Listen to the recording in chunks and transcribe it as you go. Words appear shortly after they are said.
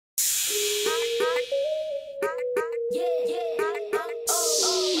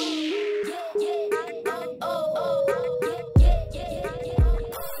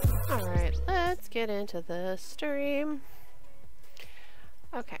Alright, let's get into the stream.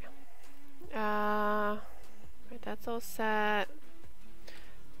 Okay. Right, that's all set.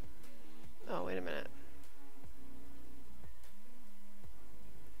 Oh, wait a minute.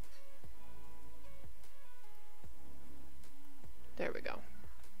 There we go.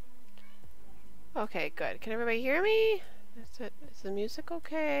 Okay, good. Can everybody hear me? Is the music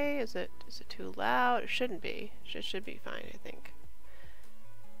okay? Is it too loud? It shouldn't be. It should be fine, I think.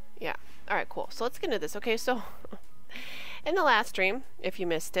 Yeah. Alright, cool. So let's get into this. Okay, so in the last stream, if you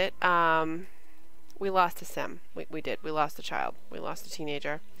missed it, we lost a sim. We did. We lost a child. We lost a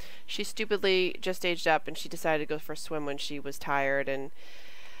teenager. She stupidly just aged up and she decided to go for a swim when she was tired, and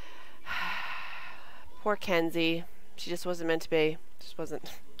poor Kenzie. She just wasn't meant to be. Just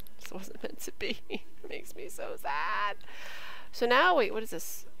wasn't meant to be. It makes me so sad. So now, wait, what is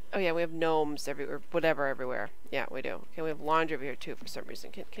this? Oh yeah, we have gnomes everywhere, whatever everywhere. Yeah, we do. Okay, we have laundry over here too for some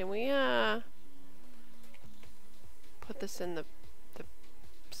reason. Can we put this in the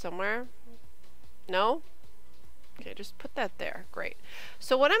somewhere? No? Okay, just put that there. Great.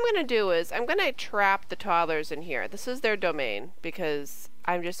 So what I'm going to do is I'm going to trap the toddlers in here. This is their domain because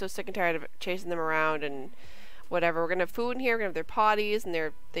I'm just so sick and tired of chasing them around and whatever. We're going to have food in here. We're going to have their potties, and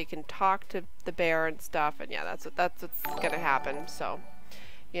they can talk to the bear and stuff. And yeah, that's what's going to happen. So,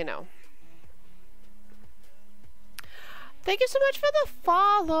 you know. Thank you so much for the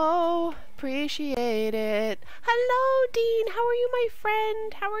follow. Appreciate it. Hello, Dean. How are you, my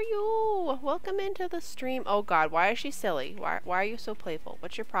friend? How are you? Welcome into the stream. Oh, God. Why is she silly? Why are you so playful?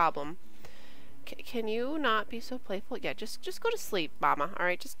 What's your problem? Can you not be so playful? Yeah, just go to sleep, Mama. All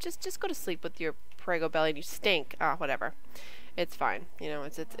right? Just go to sleep with your prego belly and you stink. Whatever. It's fine. You know,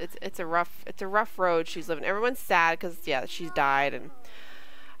 it's a rough road she's living. Everyone's sad because, yeah, she's died, and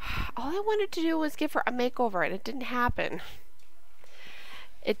all I wanted to do was give her a makeover, and it didn't happen.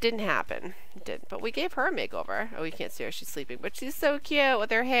 It didn't happen. It didn't. But we gave her a makeover. Oh, you can't see her. She's sleeping. But she's so cute with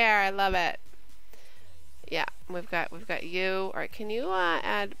her hair. I love it. Yeah, we've got you. All right, can you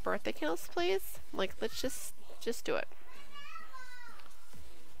add birthday candles, please? Like, let's just do it.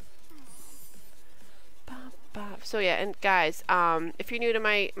 So yeah, and guys, if you're new to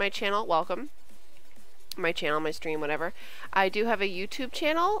my channel, welcome. My channel, my stream, whatever. I do have a YouTube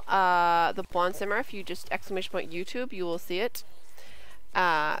channel, The Blonde Simmer. If you just ! YouTube, you will see it.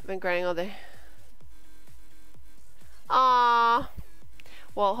 I've been grinding all day. Aww.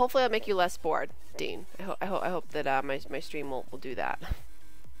 Well, hopefully I'll make you less bored, Dean. I hope that my stream will do that.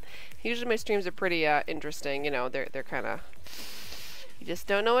 Usually my streams are pretty interesting. You know, they're kind of, you just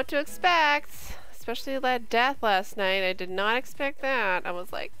don't know what to expect. Especially that death last night. I did not expect that. I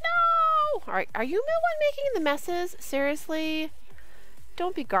was like, no. All right, are you the one making the messes? Seriously?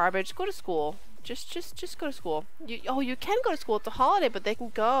 Don't be garbage. Go to school. Just go to school. You can go to school. It's a holiday, but they can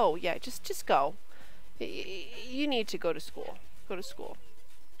go. Yeah, just go. You need to go to school. Go to school.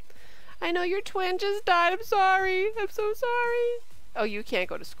 I know your twin just died. I'm sorry. I'm so sorry. Oh, you can't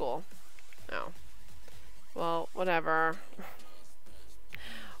go to school. Oh. Well, whatever.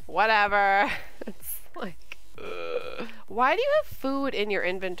 Whatever. It's like, why do you have food in your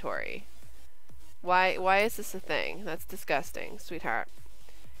inventory? Why is this a thing? That's disgusting, sweetheart.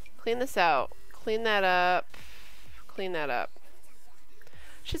 Clean this out. Clean that up. Clean that up.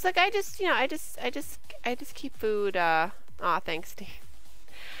 She's like, I just keep food. Aw, thanks, Steve.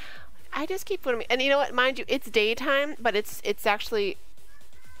 I just keep food on me. And you know what? Mind you, it's daytime, but it's actually.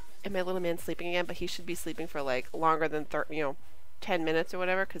 And my little man's sleeping again, but he should be sleeping for like longer than 10 minutes or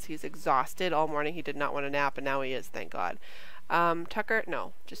whatever, because he's exhausted all morning. He did not want to nap, and now he is, thank God. Tucker,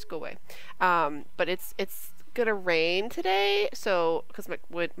 no, just go away. But it's gonna rain today, so because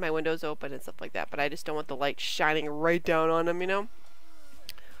my window's open and stuff like that, but I just don't want the light shining right down on him, you know.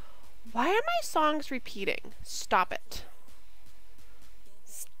 Why are my songs repeating? Stop it.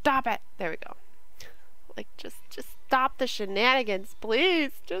 Stop it. There we go. Like, just stop the shenanigans,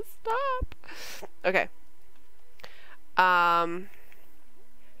 please. Just stop. Okay. Alright,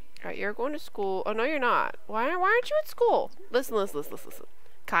 you're going to school. Oh, no, you're not. Why aren't you at school? Listen.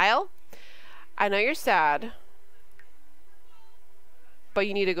 Kyle, I know you're sad, but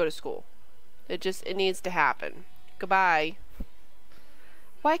you need to go to school. It needs to happen. Goodbye.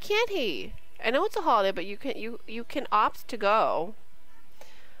 Why can't he? I know it's a holiday, but you can opt to go.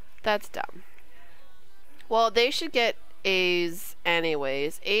 That's dumb. Well, they should get A's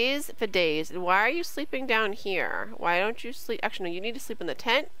anyways. A's for days. And why are you sleeping down here? Why don't you sleep? Actually, no, you need to sleep in the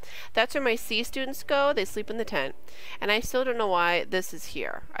tent. That's where my C students go. They sleep in the tent. And I still don't know why this is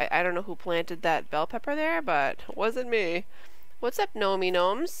here. I don't know who planted that bell pepper there, but it wasn't me. What's up, Nomi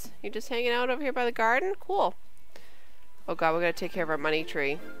Gnomes? You just hanging out over here by the garden? Cool. Oh god, we gotta take care of our money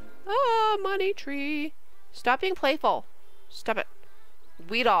tree. Oh, money tree. Stop being playful. Stop it.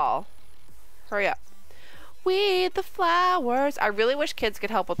 Weed all. Hurry up. Weed the flowers. I really wish kids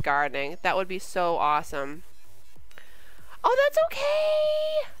could help with gardening. That would be so awesome. Oh, that's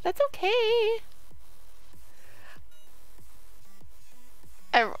okay. That's okay.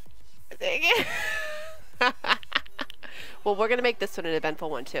 Well, we're gonna make this one an eventful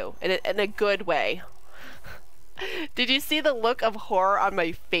one too, in a good way. Did you see the look of horror on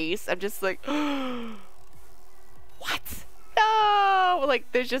my face? I'm just like, what? No!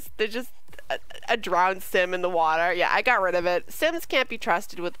 Like, there's just a drowned sim in the water. Yeah, I got rid of it. Sims can't be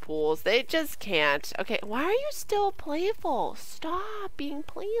trusted with pools. They just can't. Okay, why are you still playful? Stop being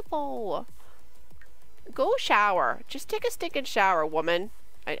playful. Go shower. Just take a stinking shower, woman.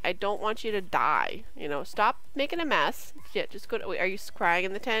 I don't want you to die. You know, stop making a mess. Yeah, just go to, wait, are you crying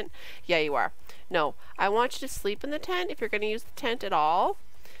in the tent? Yeah, you are. No, I want you to sleep in the tent if you're going to use the tent at all.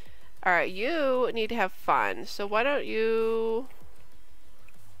 Alright, you need to have fun. So why don't you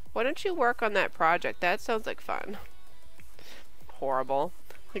work on that project? That sounds like fun. Horrible.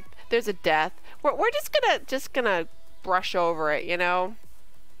 Like, there's a death. We're just gonna brush over it, you know?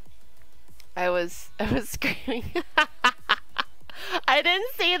 I was screaming. I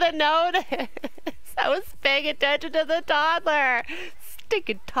didn't see the notice. I was paying attention to the toddler.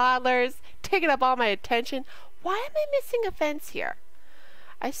 Stinking toddlers, taking up all my attention. Why am I missing a fence here?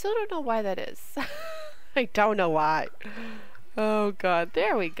 I still don't know why that is. I don't know why. Oh god,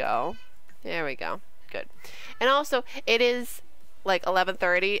 there we go. There we go. Good. And also, it is like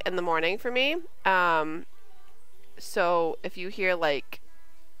 11:30 in the morning for me. So if you hear like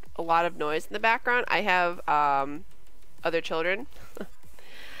a lot of noise in the background, I have other children.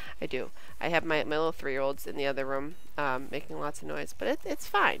 I do. I have my little 3-year-olds in the other room making lots of noise, but it's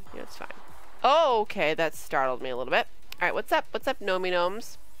fine. You know, it's fine. Oh, okay, that startled me a little bit. All right, what's up? What's up, Nomi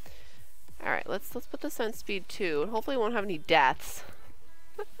Gnomes? All right, let's put this on speed 2, and hopefully we won't have any deaths.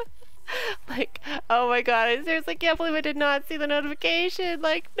 Like, oh my god, I seriously can't believe I did not see the notification.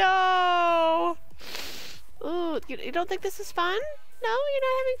 Like, no. Ooh, you don't think this is fun? No, you're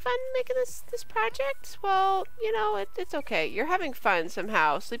not having fun making this project? Well, you know, it's okay. You're having fun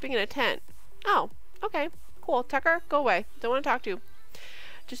somehow, sleeping in a tent. Oh, okay, cool. Tucker, go away. Don't want to talk to you.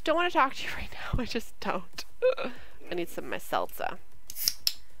 Just don't want to talk to you right now. I just don't. I need some of my salsa.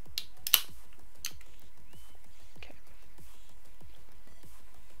 Okay.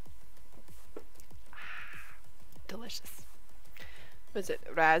 Delicious. Was it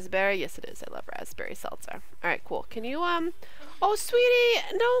raspberry? Yes, it is. I love raspberry salsa. Alright, cool. Can you, oh,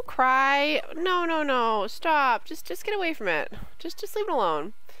 sweetie, don't cry. No, no, no. Stop. Just get away from it. Just leave it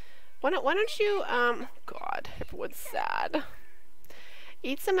alone. Why don't you, God, everyone's sad.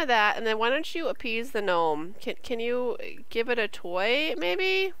 Eat some of that, and then why don't you appease the gnome? Can you give it a toy,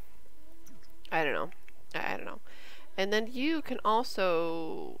 maybe? I don't know. I don't know. And then you can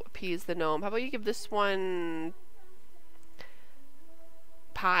also appease the gnome. How about you give this one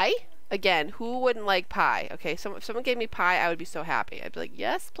pie? Again, who wouldn't like pie? Okay, so if someone gave me pie, I would be so happy. I'd be like,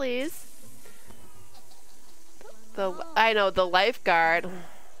 yes, please. I know, the lifeguard.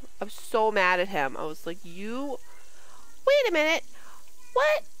 I was so mad at him. I was like, you... Wait a minute.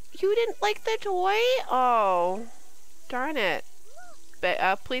 What? You didn't like the toy? Oh, darn it.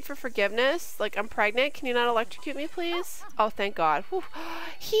 But, plead for forgiveness. Like, I'm pregnant. Can you not electrocute me, please? Oh, thank God. Whew.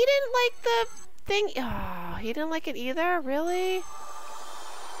 He didn't like the thing. Oh, he didn't like it either? Really?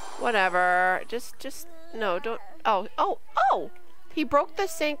 Whatever. Just, no, don't. Oh! He broke the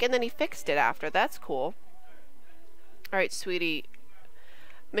sink and then he fixed it after. That's cool. Alright, sweetie.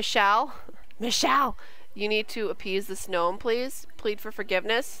 Michelle, you need to appease this gnome, please. Plead for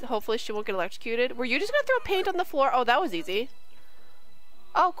forgiveness. Hopefully she won't get electrocuted. Were you just gonna throw paint on the floor? Oh, that was easy.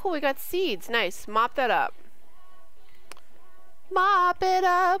 Oh, cool, we got seeds. Nice. Mop that up. Mop it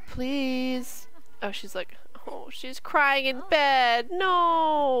up, please. Oh, she's like, oh, she's crying in bed.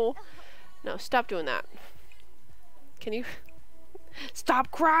 No. No, stop doing that. Can you...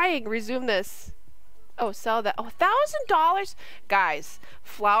 Stop crying. Resume this. Oh, sell that. Oh, $1,000? Guys,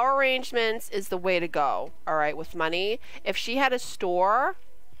 flower arrangements is the way to go, all right, with money. If she had a store,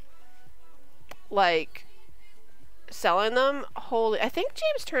 like, selling them, holy... I think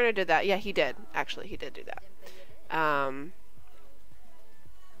James Turner did that. Yeah, he did. Actually, he did do that.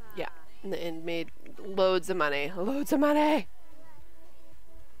 Yeah, and made loads of money. Loads of money!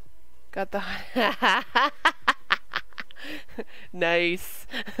 Got the... Nice.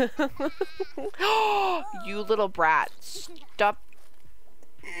 You little brat. Stop.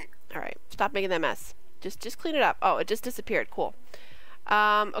 Alright, stop making that mess. Just clean it up. Oh, it just disappeared. Cool.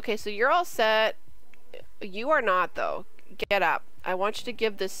 Okay, so you're all set. You are not, though. Get up. I want you to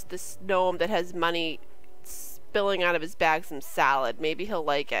give this gnome that has money spilling out of his bag some salad. Maybe he'll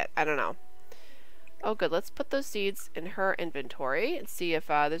like it. I don't know. Oh, good. Let's put those seeds in her inventory and see if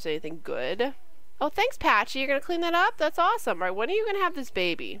there's anything good. Oh, thanks, Patchy. You're going to clean that up? That's awesome. All right, when are you going to have this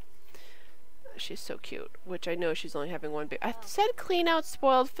baby? She's so cute, which I know she's only having one baby. I said clean out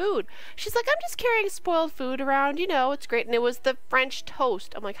spoiled food. She's like, I'm just carrying spoiled food around. You know, it's great. And it was the French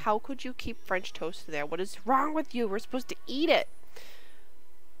toast. I'm like, how could you keep French toast there? What is wrong with you? We're supposed to eat it.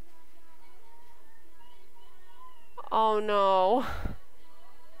 Oh, no.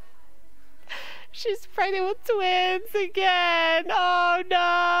 She's pregnant with twins again. Oh,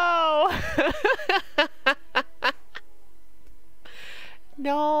 no.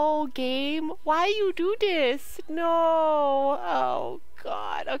 No, game. Why you do this? No. Oh,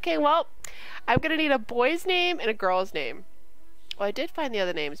 God. Okay, well, I'm going to need a boy's name and a girl's name. Well, I did find the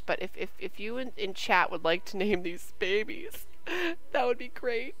other names, but if you in chat would like to name these babies, that would be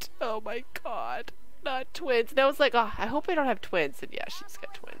great. Oh, my God. Not twins. And I was like, oh, I hope I don't have twins. And yeah, she's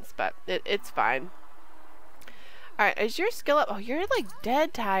got twins, but it's fine. All right, is your skill up? Oh, you're like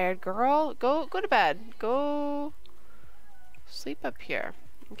dead tired, girl. Go to bed. Go sleep up here.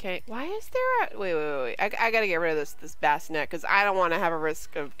 Okay, why is there a... Wait. I gotta get rid of this bassinet because I don't want to have a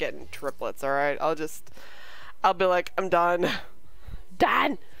risk of getting triplets, all right? I'll be like, I'm done.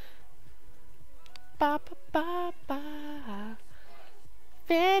 Done! Ba ba ba ba.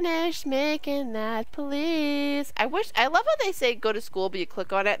 Finish making that, please. I love how they say go to school, but you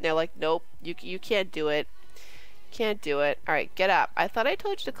click on it and they're like, nope, you can't do it. Can't do it. All right, get up. I thought I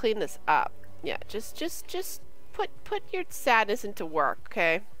told you to clean this up. Yeah, just put your sadness into work,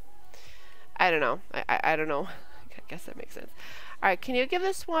 okay? I don't know. I don't know. I guess that makes sense. All right, can you give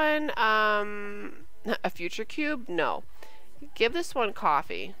this one a future cube? No. Give this one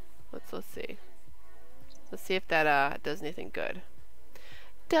coffee. Let's see. Let's see if that does anything good.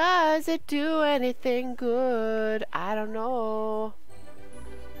 Does it do anything good? I don't know.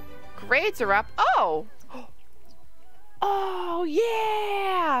 Grades are up. Oh! Oh,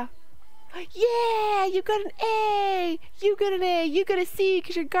 yeah! Yeah! You got an A! You got an A! You got a C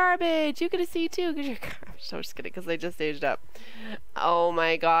because you're garbage! You got a C too because you're garbage. I'm just kidding because they just aged up. Oh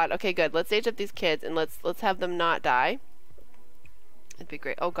my god. Okay, good. Let's age up these kids and let's have them not die. It'd be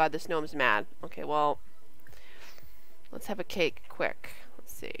great. Oh god, this gnome's mad. Okay, well, let's have a cake quick.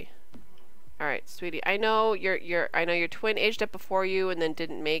 Let's see. All right, sweetie. I know your twin aged up before you and then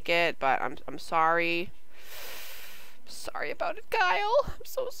didn't make it, but I'm sorry. Sorry about it, Kyle. I'm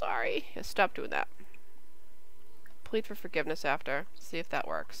so sorry. Yeah, stop doing that. Plead for forgiveness after. See if that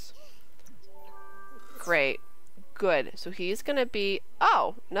works. Great. Good. So he's gonna be...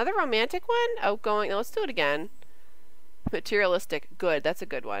 Oh, another romantic one? Outgoing. Now let's do it again. Materialistic. Good. That's a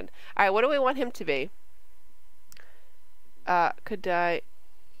good one. Alright, what do we want him to be? Could die...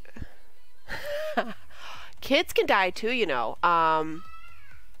 Kids can die too, you know.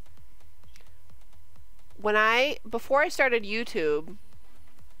 Before I started YouTube,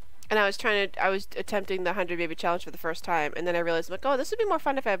 and I was attempting the 100 baby challenge for the first time, and then I realized, like, oh, this would be more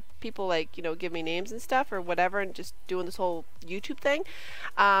fun if I have people, like, you know, give me names and stuff or whatever, and just doing this whole YouTube thing.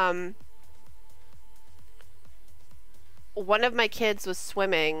 One of my kids was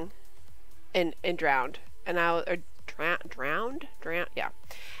swimming and drowned, and drowned, yeah,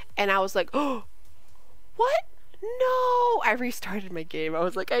 and I was like, oh, what? No! I restarted my game. I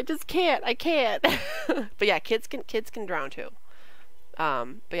was like, I just can't. I can't. But yeah, kids can drown too.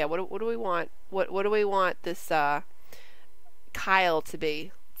 But yeah, what do we want? What do we want this Kyle to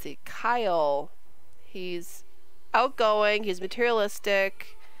be? Let's see, Kyle. He's outgoing. He's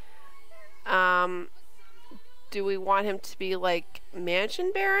materialistic. Do we want him to be like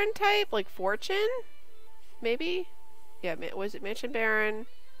Mansion Baron type, like Fortune? Maybe. Yeah. Was it Mansion Baron?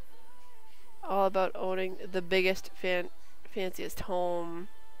 All about owning the biggest, fanciest home.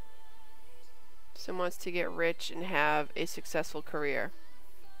 Someone wants to get rich and have a successful career.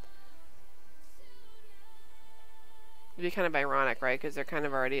 It'd be kind of ironic, right? Because they're kind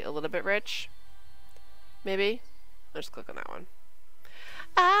of already a little bit rich. Maybe? I'll just click on that one.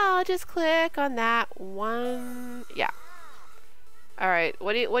 I'll just click on that one. Yeah. Alright,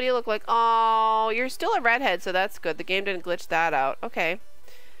 what do you look like? Oh, you're still a redhead, so that's good. The game didn't glitch that out. Okay.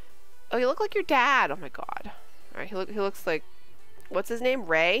 Oh, you look like your dad. Oh my god. Alright, he looks like... What's his name?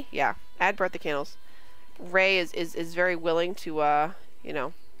 Ray? Yeah. Add birthday candles. Ray is very willing to, you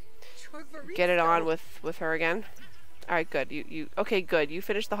know, get it on with her again. All right, good. Okay, good. You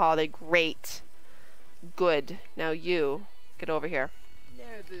finished the holiday. Great. Good. Now you get over here.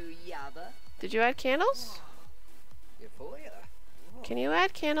 Did you add candles? Can you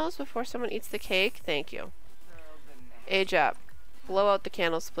add candles before someone eats the cake? Thank you. Age up. Blow out the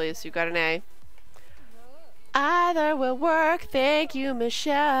candles, please. You got an A. Either will work. Thank you,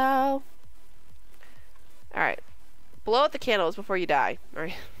 Michelle. All right. Blow out the candles before you die. All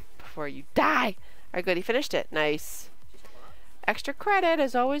right. Before you die. All right, good. He finished it. Nice. Extra credit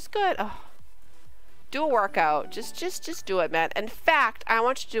is always good. Oh. Do a workout. Just do it, man. In fact, I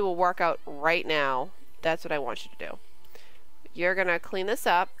want you to do a workout right now. That's what I want you to do. You're gonna clean this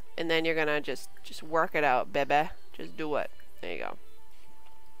up, and then you're gonna just work it out, baby. Just do it. There you go.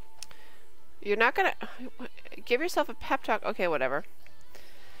 You're not gonna give yourself a pep talk. Okay, whatever.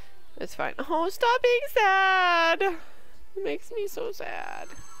 It's fine. Oh, stop being sad. It makes me so sad.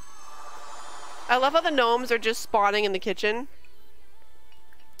 I love how the gnomes are just spawning in the kitchen.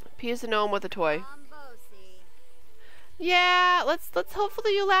 Appease the gnome with a toy. Yeah, let's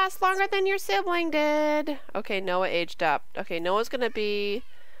hopefully you last longer than your sibling did. Okay, Noah aged up. Okay, Noah's gonna be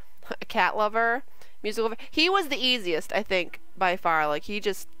a cat lover, music lover. He was the easiest, I think, by far. Like, he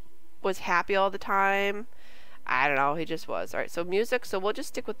just was happy all the time. I don't know, he just was. Alright, so music, so we'll just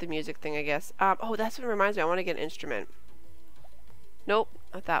stick with the music thing, I guess. Oh, that's what reminds me, I want to get an instrument. Nope,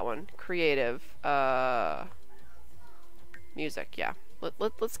 not that one. Creative. Music, yeah.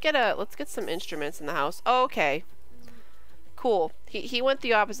 Let's get some instruments in the house. Oh, okay. Cool. He went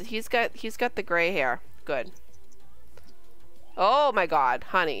the opposite. He's got the gray hair. Good. Oh my god,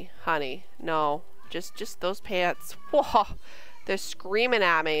 honey. No. Just those pants. Whoa. They're screaming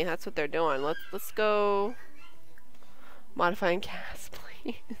at me. That's what they're doing. Let's go modifying cast,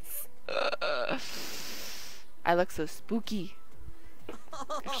 please. I look so spooky.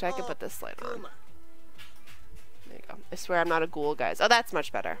 Actually, I can put this light on. There you go. I swear I'm not a ghoul, guys. Oh, that's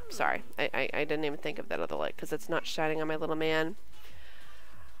much better. Sorry. I didn't even think of that other light because it's not shining on my little man.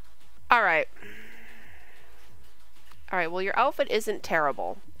 Alright. Alright, well, your outfit isn't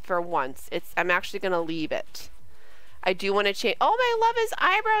terrible for once. I'm actually going to leave it. I do want to change. Oh, I love his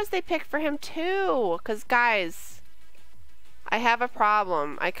eyebrows they picked for him, too. Because, guys, I have a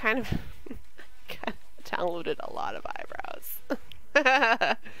problem. I kind of downloaded a lot of eyebrows.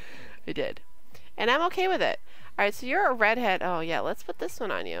 I did. And I'm okay with it. Alright, so you're a redhead. Oh, yeah, let's put this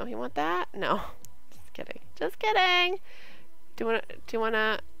one on you. You want that? No. Just kidding. Just kidding. Do you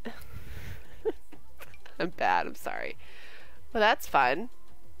wanna... I'm bad. I'm sorry. Well, that's fun.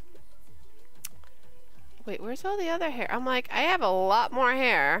 Wait, where's all the other hair? I'm like, I have a lot more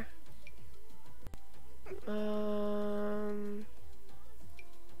hair. I'm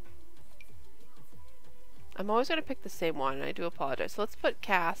always gonna pick the same one, and I do apologize. So let's put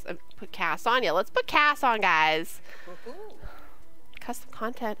Cass on. Yeah, let's put Cass on, guys. Custom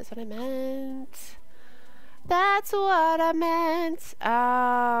content is what I meant. That's what I meant.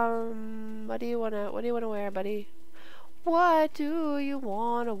 What do you wanna wear, buddy? What do you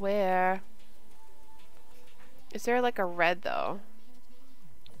wanna wear? Is there like a red though?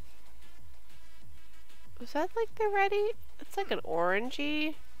 Was that like the ready? It's like an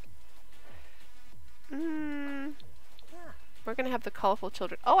orangey. We're gonna have the colorful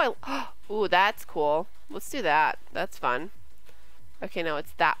children. Oh, ooh, that's cool. Let's do that. That's fun. Okay, no,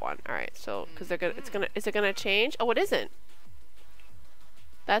 it's that one. All right, so because is it gonna change? Oh, it isn't.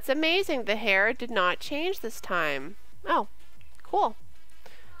 That's amazing. The hair did not change this time. Oh, cool.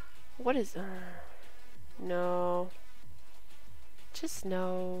 What is? No. Just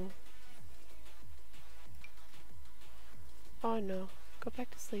no. Oh no. Go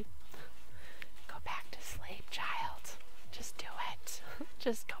back to sleep. Go back to sleep, child. Just do it.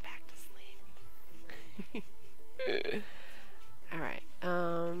 Just go back to sleep. Alright.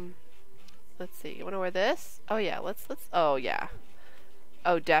 Let's see. You wanna wear this? Oh yeah, let's oh yeah.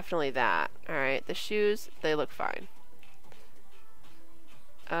 Oh, definitely that. Alright, the shoes, they look fine.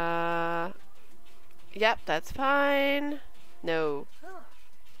 Yep, that's fine. No.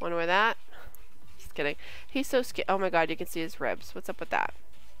 Wanna wear that? Just kidding. He's so scared. Oh my god, you can see his ribs. What's up with that?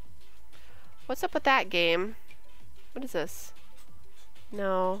 What's up with that game? What is this?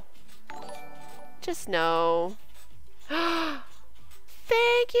 No. Just no.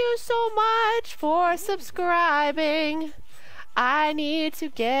 Thank you so much for subscribing. I need to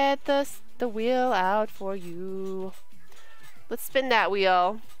get the wheel out for you. Let's spin that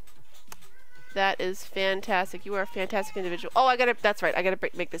wheel. That is fantastic. You are a fantastic individual. Oh, that's right. I gotta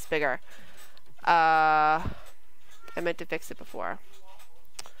make this bigger. I meant to fix it before.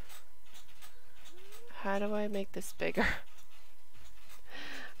 How do I make this bigger?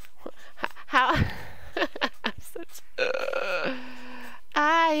 How? I'm such.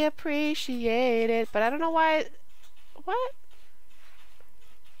 I appreciate it, but I don't know why. What?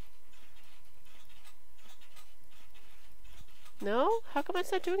 No? How come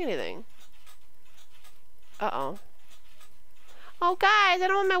it's not doing anything? Uh-oh. Oh, guys, I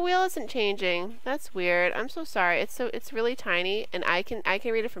don't know why my wheel isn't changing. That's weird. I'm so sorry. It's really tiny, and I can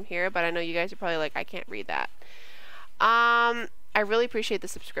read it from here, but I know you guys are probably like, I can't read that. I really appreciate the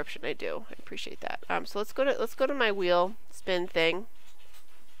subscription. I do. I appreciate that. So let's go to my wheel spin thing.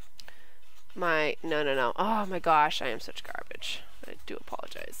 No. Oh my gosh, I am such garbage. I do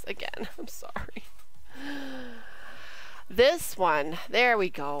apologize again. I'm sorry. This one. There we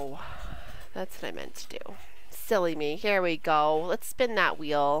go. That's what I meant to do. Silly me. Here we go. Let's spin that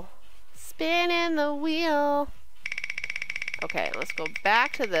wheel. Spinning the wheel. Okay, let's go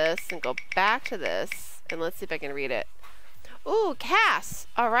back to this and go back to this, and let's see if I can read it. Ooh, Cass.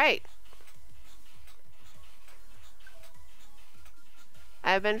 All right.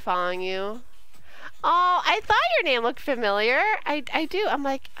 I've been following you. Oh, I thought your name looked familiar. I do. I'm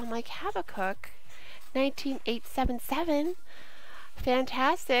like Habakkuk, 19877.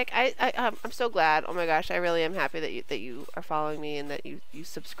 Fantastic. I'm so glad. Oh my gosh, I really am happy that you are following me and that you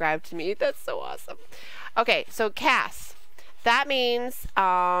subscribe to me. That's so awesome. Okay, so Cass. That means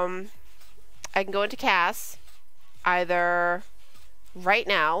I can go into Cass either right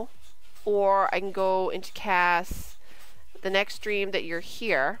now, or I can go into Cass the next stream that you're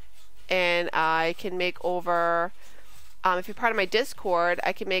here, and I can make over, if you're part of my Discord,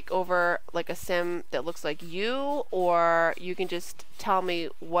 I can make over like a sim that looks like you, or you can just tell me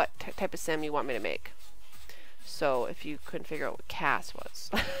what type of sim you want me to make. So if you couldn't figure out what Cass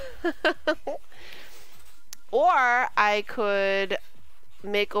was. Or I could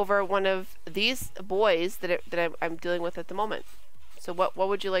make over one of these boys that I'm dealing with at the moment. So what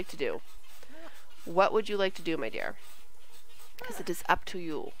would you like to do? What would you like to do, my dear? Because it is up to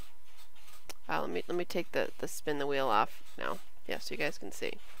you. Let me take the spin the wheel off now. Yeah, so you guys can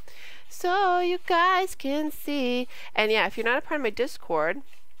see. So you guys can see. And yeah, if you're not a part of my Discord,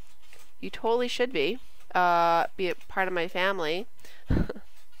 you totally should be. Be a part of my family.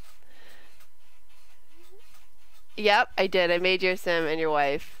 Yep, I did. I made your sim and your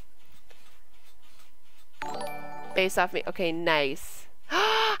wife. Based off me. Okay, nice.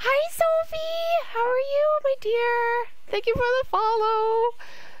 Hi, Sophie! How are you, my dear? Thank you for the follow.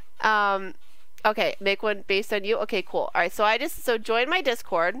 Okay, make one based on you. Okay, cool. All right, so join my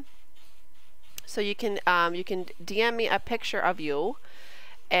Discord. So you can DM me a picture of you,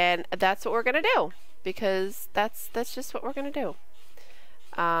 and that's what we're gonna do, because that's just what we're gonna do.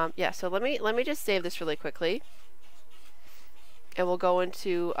 Yeah. So let me just save this really quickly, and we'll go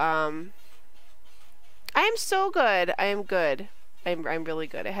into. I am so good. I am good. I'm really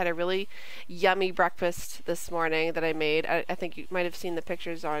good. I had a really yummy breakfast this morning that I made. I think you might have seen the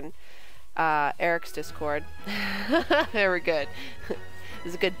pictures on Eric's Discord. They were good.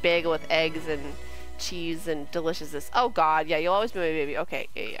 There's a good bagel with eggs and cheese and deliciousness. Oh God, yeah, you'll always be my baby. Okay,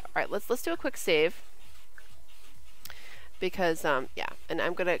 yeah. All right, let's do a quick save, because yeah, and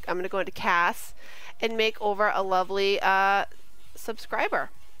I'm gonna go into Cass and make over a lovely subscriber.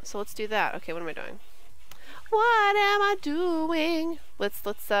 So let's do that. Okay, what am I doing? What am I doing? Let's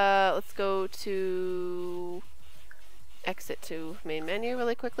go to exit to main menu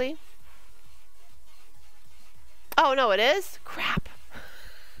really quickly. Oh no, it is? Crap.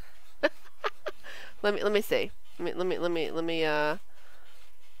 let me see. Let me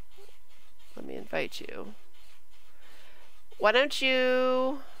invite you. Why don't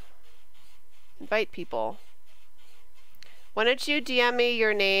you invite people? Why don't you DM me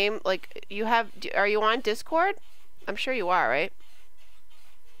your name? Like, are you on Discord? I'm sure you are, right?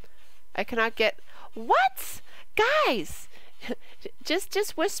 I cannot get, what? Guys,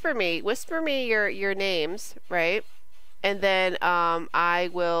 just whisper me your names, right? And then I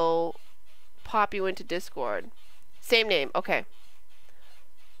will pop you into Discord. Same name, okay.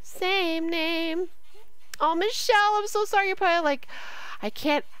 Same name. Oh, Michelle, I'm so sorry. You're probably like, I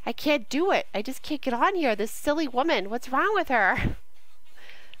can't do it. I just can't get on here. This silly woman. What's wrong with her?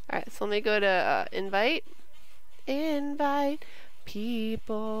 All right, so let me go to invite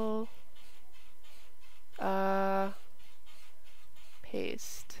people.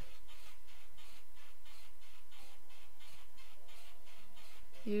 Paste.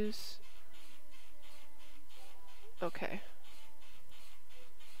 Use. Okay.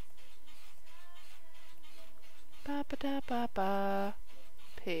 Ba ba da ba ba.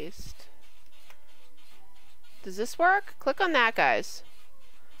 Paste. Does this work? Click on that, guys.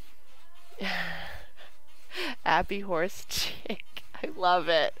 Abby Horse Chick. I love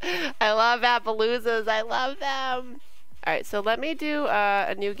it. I love Appaloozas. I love them. All right, so let me do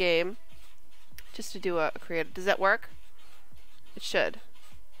a new game just to do a creative. Does that work? It should.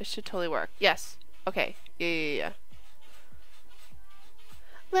 It should totally work. Yes. Okay. Yeah.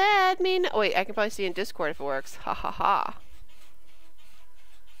 Let me know. Oh, wait, I can probably see in Discord if it works. Ha ha ha.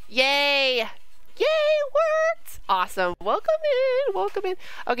 Yay! Yay, it worked! Awesome. Welcome in. Welcome in.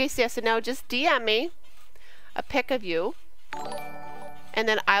 Okay, so yeah, so now just DM me a pic of you. And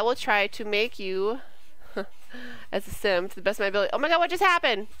then I will try to make you as a sim to the best of my ability. Oh my god, what just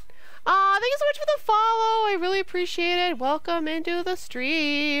happened? Aw, thank you so much for the follow. I really appreciate it. Welcome into the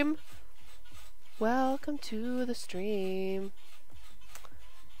stream. Welcome to the stream.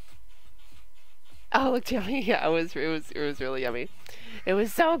 Oh, it looked yummy. Yeah, it was really yummy. It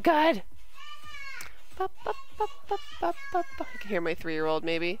was so good. I can hear my 3-year-old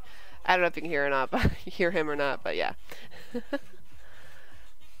maybe. I don't know if you can hear or not, but hear him or not, but yeah.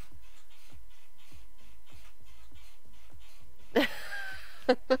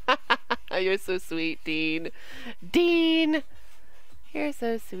 You're so sweet, Dean. Dean! You're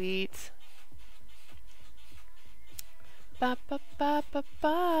so sweet. Ba, ba, ba, ba,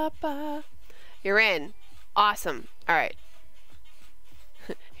 ba, ba. You're in. Awesome. All right.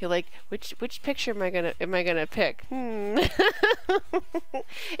 You're like, which picture am I gonna pick? If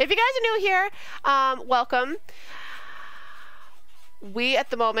you guys are new here, welcome. We at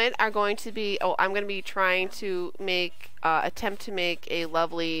the moment are going to be. Oh, I'm going to be trying to make attempt to make a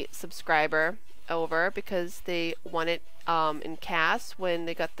lovely subscriber over because they won it in CAS when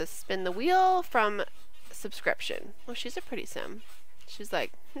they got the spin the wheel from subscription. Oh, she's a pretty sim. She's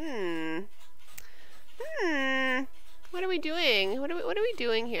like, what are we doing? What are we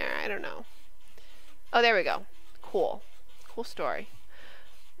doing here? I don't know. Oh, there we go. Cool. Cool story.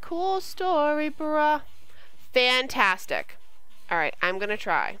 Cool story, bruh. Fantastic. All right, I'm gonna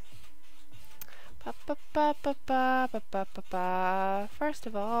try. First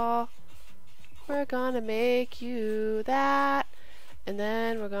of all, we're gonna make you that, and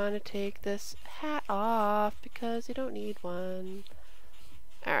then we're gonna take this hat off because you don't need one.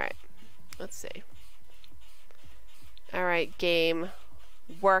 All right, let's see. All right, game,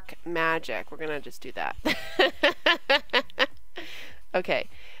 work magic. We're gonna just do that. Okay,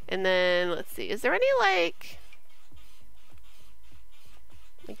 and then let's see. Is there any like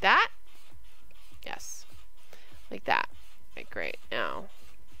that? Yes, like that. Okay, great. Now,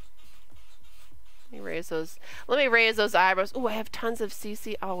 let me raise those. Let me raise those eyebrows. Oh, I have tons of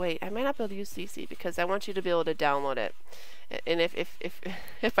CC. Oh wait, I might not be able to use CC because I want you to be able to download it. And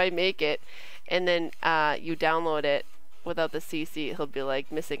if I make it, and then you download it without the CC, he'll be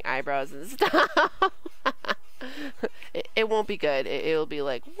like missing eyebrows and stuff. It won't be good. It'll be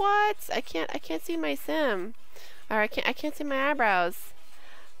like, what? I can't see my sim. Or I can't see my eyebrows.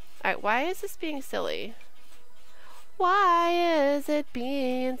 Alright, why is this being silly? Why is it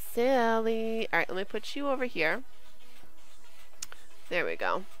being silly? Alright, let me put you over here. There we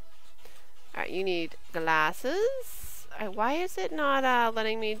go. Alright, you need glasses. Alright, why is it not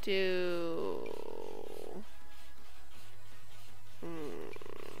letting me do...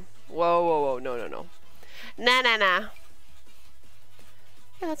 Whoa, no. Nah. Yeah,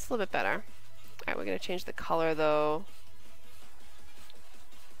 that's a little bit better. Alright, we're gonna change the color though.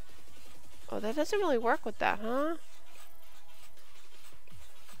 Oh, that doesn't really work with that, huh?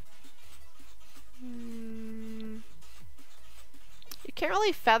 You can't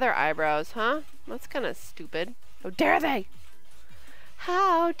really feather eyebrows, huh? That's kind of stupid. How dare they?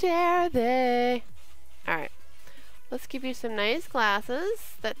 How dare they? Alright. Let's give you some nice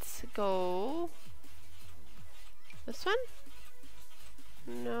glasses. Let's go... This one?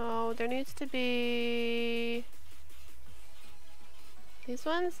 No, there needs to be... These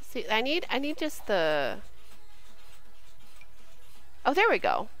ones? See, I need just the... Oh, there we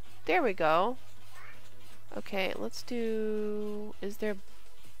go. There we go. Okay, let's do... Is there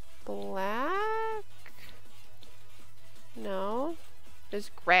black? No. There's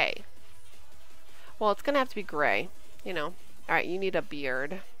gray. Well, it's gonna have to be gray, you know. Alright, you need a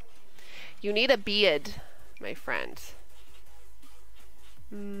beard. You need a beard, my friend.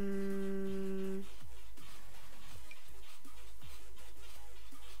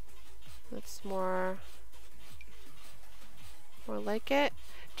 That's more like it.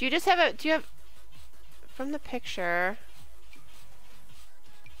 Do you just have a, do you have, from the picture,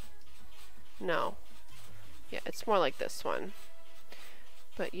 no. Yeah, it's more like this one.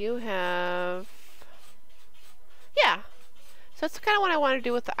 But you have, yeah. So that's kind of what I want to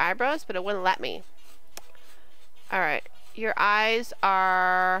do with the eyebrows, but it wouldn't let me. Alright, your eyes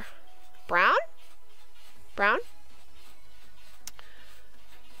are brown? Brown?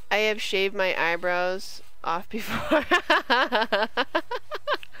 I have shaved my eyebrows off before.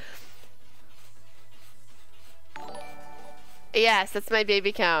 Yes, that's my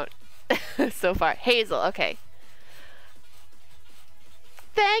baby count so far. Hazel, okay.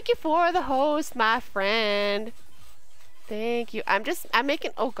 Thank you for the host, my friend. Thank you. I'm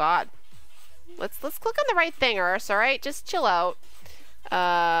making, oh God. Let's click on the right thing, Urs, alright? Just chill out.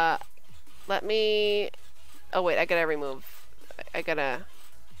 Let me, oh wait, I gotta remove.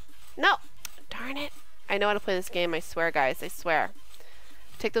 No! Darn it. I know how to play this game, I swear, guys, I swear.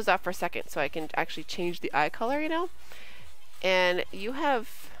 Take those off for a second so I can actually change the eye color, you know? And you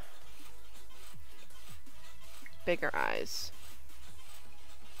have bigger eyes.